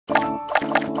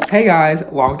Hey guys,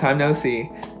 long time no see.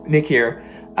 Nick here.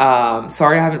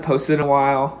 Sorry I haven't posted in a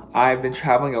while. I've been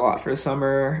traveling a lot for the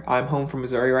summer. I'm home from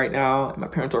Missouri right now, and my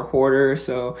parents are hoarders,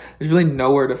 so there's really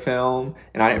nowhere to film,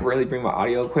 and I didn't really bring my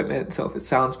audio equipment, so if it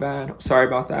sounds bad, I'm sorry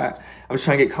about that. I'm just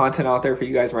trying to get content out there for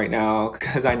you guys right now,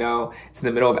 because I know it's in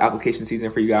the middle of application season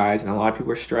for you guys, and a lot of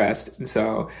people are stressed, and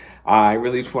so I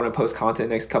really just want to post content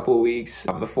next couple of weeks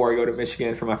before I go to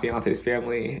Michigan for my fiance's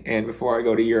family, and before I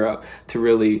go to Europe to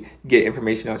really get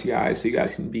information out to you guys so you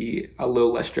guys can be a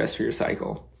little less stressed for your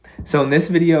cycle. So in this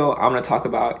video, I'm going to talk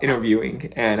about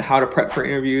interviewing and how to prep for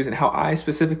interviews and how I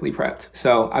specifically prepped.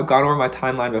 So I've gone over my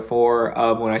timeline before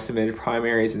of when I submitted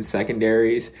primaries and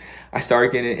secondaries. I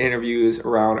started getting interviews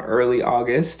around early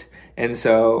August. And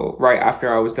so right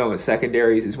after I was done with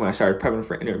secondaries is when I started prepping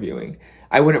for interviewing.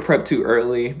 I wouldn't prep too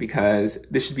early because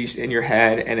this should be in your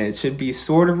head and it should be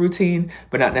sort of routine,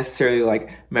 but not necessarily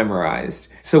like memorized.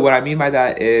 So what I mean by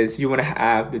that is you want to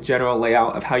have the general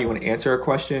layout of how you want to answer a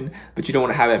question, but you don't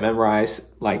want to have it memorized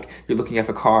like you're looking at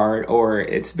a card or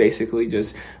it's basically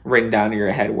just written down in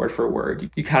your head word for word.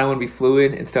 You kind of want to be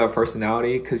fluid instead of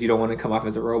personality because you don't want to come off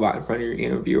as a robot in front of your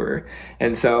interviewer.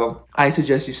 And so I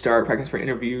suggest you start practicing for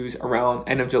interviews around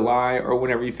end of July or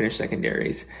whenever you finish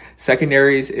secondaries.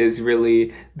 Secondaries is really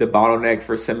the bottleneck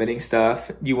for submitting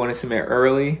stuff. You want to submit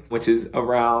early, which is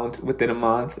around within a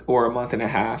month or a month and a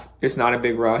half. It's not a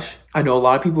big rush. I know a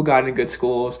lot of people got into good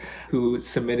schools who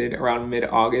submitted around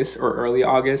mid-August or early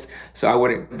August, so I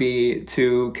wouldn't be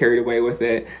too carried away with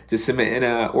it. Just submit in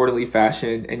an orderly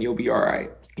fashion and you'll be all right.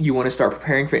 You want to start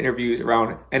preparing for interviews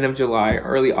around end of July,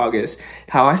 early August.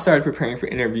 How I started preparing for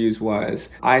interviews was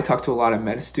I talked to a lot of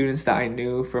med students that I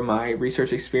knew from my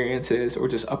research experiences or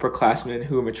just upperclassmen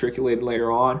who matriculated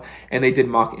later on, and they did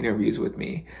mock interviews with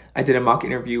me. I did a mock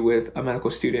interview with a medical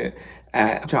student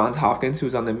at Johns Hopkins who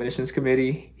was on the admissions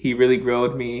committee. He really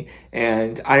grilled me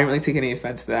and I didn't really take any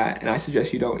offense to that, and I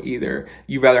suggest you don't either.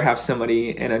 You'd rather have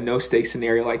somebody in a no-stakes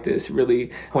scenario like this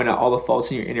really point out all the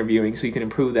faults in your interviewing so you can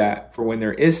improve that for when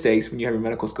there is stakes when you have your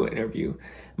medical school interview.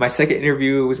 My second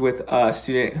interview was with a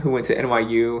student who went to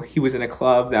NYU. He was in a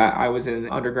club that I was in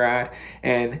undergrad,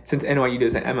 and since NYU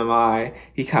does an MMI,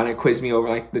 he kind of quizzed me over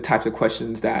like the types of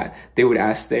questions that they would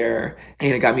ask there,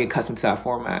 and it got me accustomed to that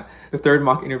format. The third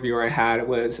mock interviewer I had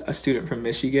was a student from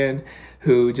Michigan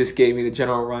who just gave me the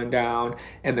general rundown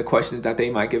and the questions that they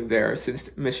might give there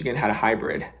since Michigan had a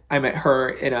hybrid. I met her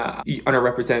in a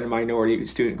underrepresented minority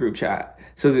student group chat.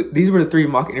 So these were the three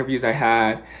mock interviews I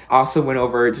had. I also went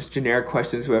over just generic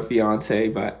questions with a fiance,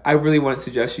 but I really wouldn't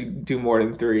suggest you do more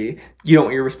than three. You don't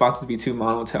want your responses to be too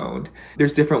monotoned.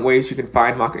 There's different ways you can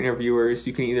find mock interviewers.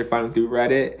 You can either find them through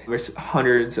Reddit. There's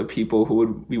hundreds of people who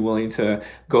would be willing to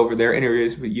go over their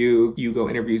interviews with you. You go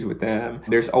interviews with them.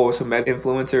 There's also med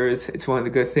influencers. It's one of the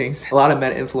good things. A lot of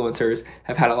med influencers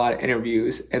have had a lot of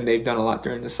interviews and they've done a lot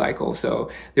during the cycle.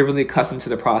 So they're really accustomed to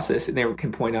the process and they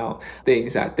can point out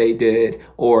things that they did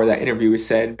or that interviewers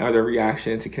said or their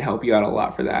reactions. It can help you out a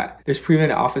lot for that. There's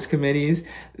pre-med office committees.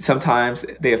 Sometimes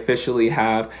they officially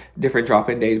have different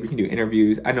drop-in days we can do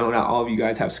interviews. I know not all of you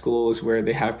guys have schools where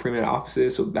they have pre-med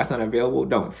offices, so that's not available.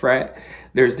 Don't fret.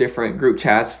 There's different group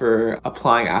chats for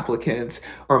applying applicants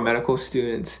or medical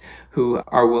students who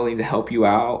are willing to help you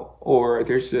out, or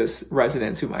there's just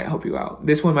residents who might help you out.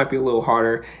 This one might be a little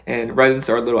harder and residents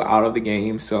are a little out of the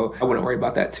game, so I wouldn't worry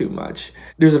about that too much.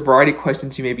 There's a variety of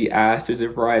questions you may be asked. There's a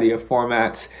variety of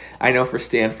formats. I know for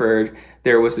Stanford,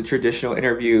 there was the traditional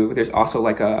interview. There's also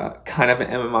like a kind of an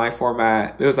MMI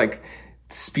format. It was like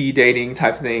speed dating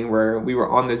type thing where we were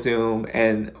on the Zoom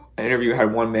and an interviewer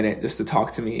had 1 minute just to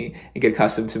talk to me and get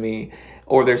accustomed to me.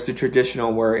 Or there's the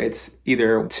traditional where it's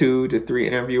either 2 to 3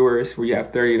 interviewers where you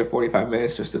have 30 to 45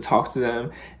 minutes just to talk to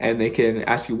them and they can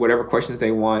ask you whatever questions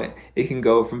they want. It can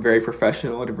go from very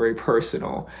professional to very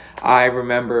personal. I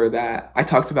remember that I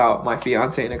talked about my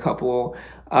fiance in a couple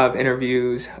of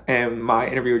interviews and my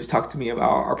interviewer just talked to me about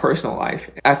our personal life.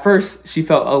 At first, she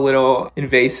felt a little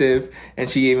invasive and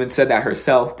she even said that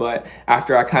herself, but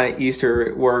after I kind of eased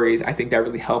her worries, I think that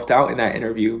really helped out in that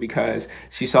interview because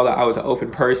she saw that I was an open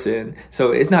person.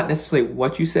 So it's not necessarily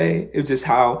what you say, it's just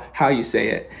how you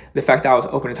say it. The fact that I was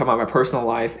open to talk about my personal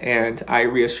life, and I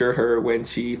reassured her when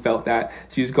she felt that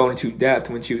she was going into depth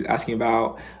when she was asking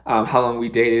about how long we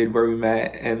dated, where we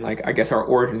met, and like I guess our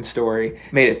origin story,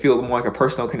 made it feel more like a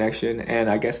personal personal connection, and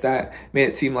I guess that made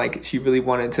it seem like she really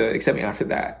wanted to accept me after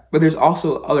that. But there's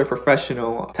also other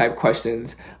professional type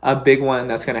questions. A big one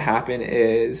that's going to happen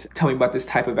is, tell me about this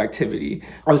type of activity.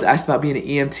 I was asked about being an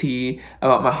EMT,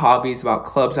 about my hobbies, about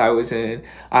clubs I was in.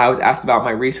 I was asked about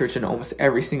my research in almost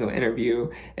every single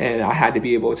interview, and I had to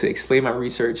be able to explain my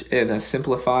research in a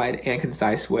simplified and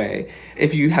concise way.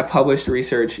 If you have published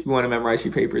research, you want to memorize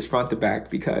your papers front to back,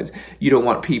 because you don't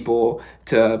want people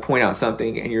to point out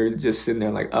something and you're just sitting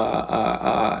there like,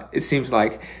 it seems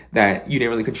like that you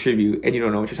didn't really contribute and you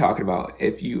don't know what you're talking about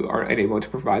if you are unable to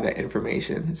provide that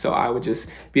information. So I would just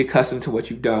be accustomed to what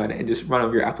you've done and just run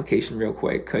over your application real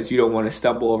quick, because you don't want to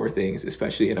stumble over things,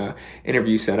 especially in an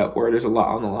interview setup where there's a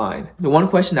lot on the line. The one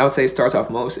question I would say starts off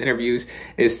most interviews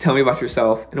is, tell me about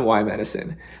yourself and why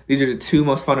medicine. These are the two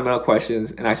most fundamental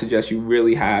questions, and I suggest you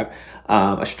really have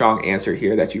a strong answer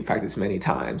here that you practiced many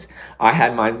times. I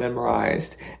had mine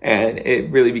memorized, and it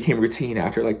really became routine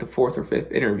after like the 4th or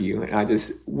 5th interview. And I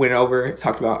just went over,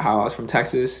 talked about how I was from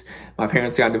Texas, my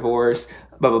parents got divorced,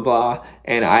 blah, blah, blah.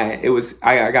 And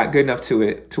I got good enough to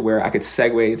it to where I could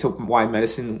segue into why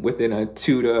medicine within a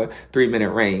 2 to 3 minute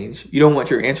range. You don't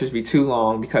want your answers to be too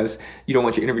long, because you don't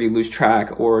want your interview to lose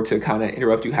track or to kind of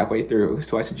interrupt you halfway through.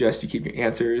 So I suggest you keep your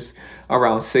answers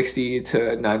around 60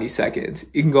 to 90 seconds.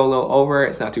 You can go a little over,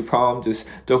 it's not too problem. Just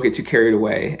don't get too carried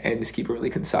away and just keep it really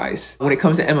concise. When it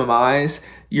comes to MMIs,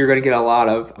 you're going to get a lot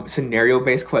of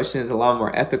scenario-based questions, a lot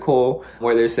more ethical,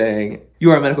 where they're saying,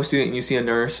 you are a medical student and you see a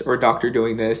nurse or a doctor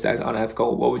doing this that is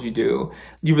unethical, what would you do?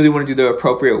 You really want to do the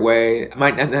appropriate way. It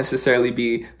might not necessarily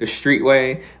be the street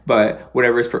way, but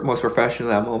whatever is most professional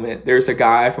in that moment. There's a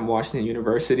guy from Washington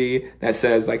University that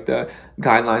says like the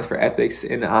guidelines for ethics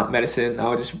in medicine. I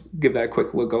would just give that a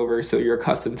quick look over so you're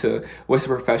accustomed to what's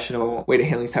the professional way to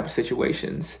handle these type of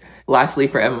situations. Lastly,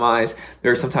 for MMIs,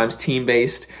 there are sometimes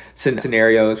team-based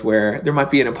scenarios where there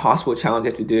might be an impossible challenge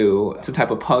you have to do, some type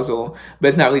of puzzle, but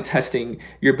it's not really testing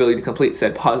your ability to complete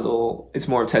said puzzle. It's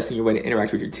more of testing your way to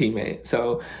interact with your teammate.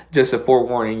 So just a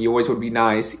forewarning, you always would be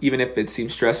nice, even if it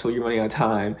seems stressful, you're running out of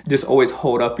time, just always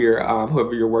hold up your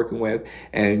whoever you're working with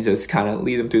and just kind of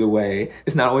lead them through the way.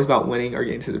 It's not always about winning or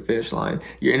getting to the finish line.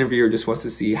 Your interviewer just wants to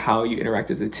see how you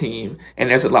interact as a team. And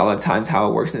there's a lot of times how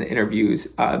it works in the interviews.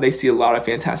 They see a lot of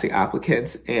fantastic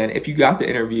applicants, and if you got the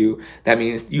interview, that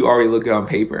means you already look good on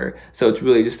paper. So it's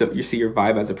really just you see your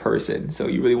vibe as a person. So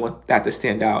you really want that to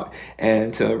stand out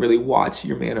and to really watch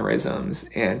your mannerisms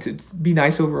and to be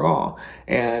nice overall.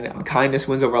 And kindness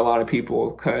wins over a lot of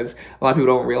people, because a lot of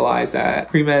people don't realize that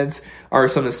pre-meds are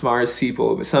some of the smartest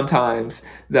people, but sometimes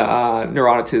the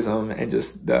neuroticism and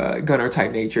just the gunner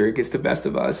type nature gets the best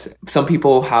of us. Some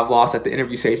people have lost at the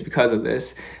interview stage because of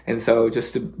this. And so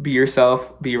just to be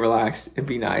yourself, be relaxed, and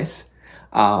be nice.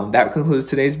 That concludes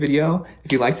today's video.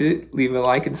 If you liked it, leave a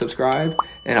like and subscribe,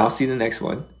 and I'll see you in the next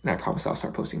one. And I promise I'll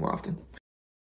start posting more often.